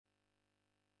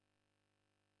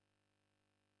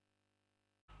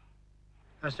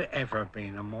Has there ever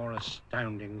been a more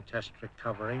astounding test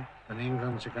recovery than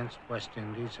England's against West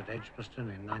Indies at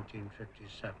Edgbaston in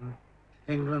 1957?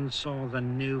 England saw the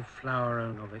new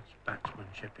flowering of its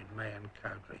batsmanship in May and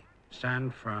Cowdrey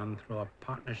stand firm through a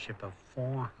partnership of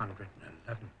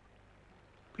 411.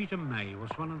 Peter May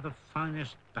was one of the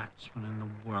finest batsmen in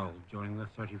the world during the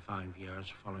 35 years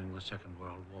following the Second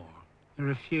World War. He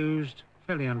refused,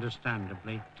 fairly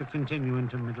understandably, to continue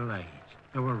into middle age.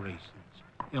 There were reasons.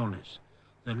 Illness,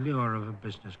 the lure of a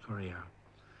business career.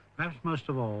 Perhaps most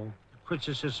of all, the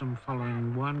criticism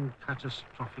following one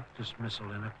catastrophic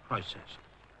dismissal in a crisis,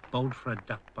 bowled for a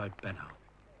duck by Benno.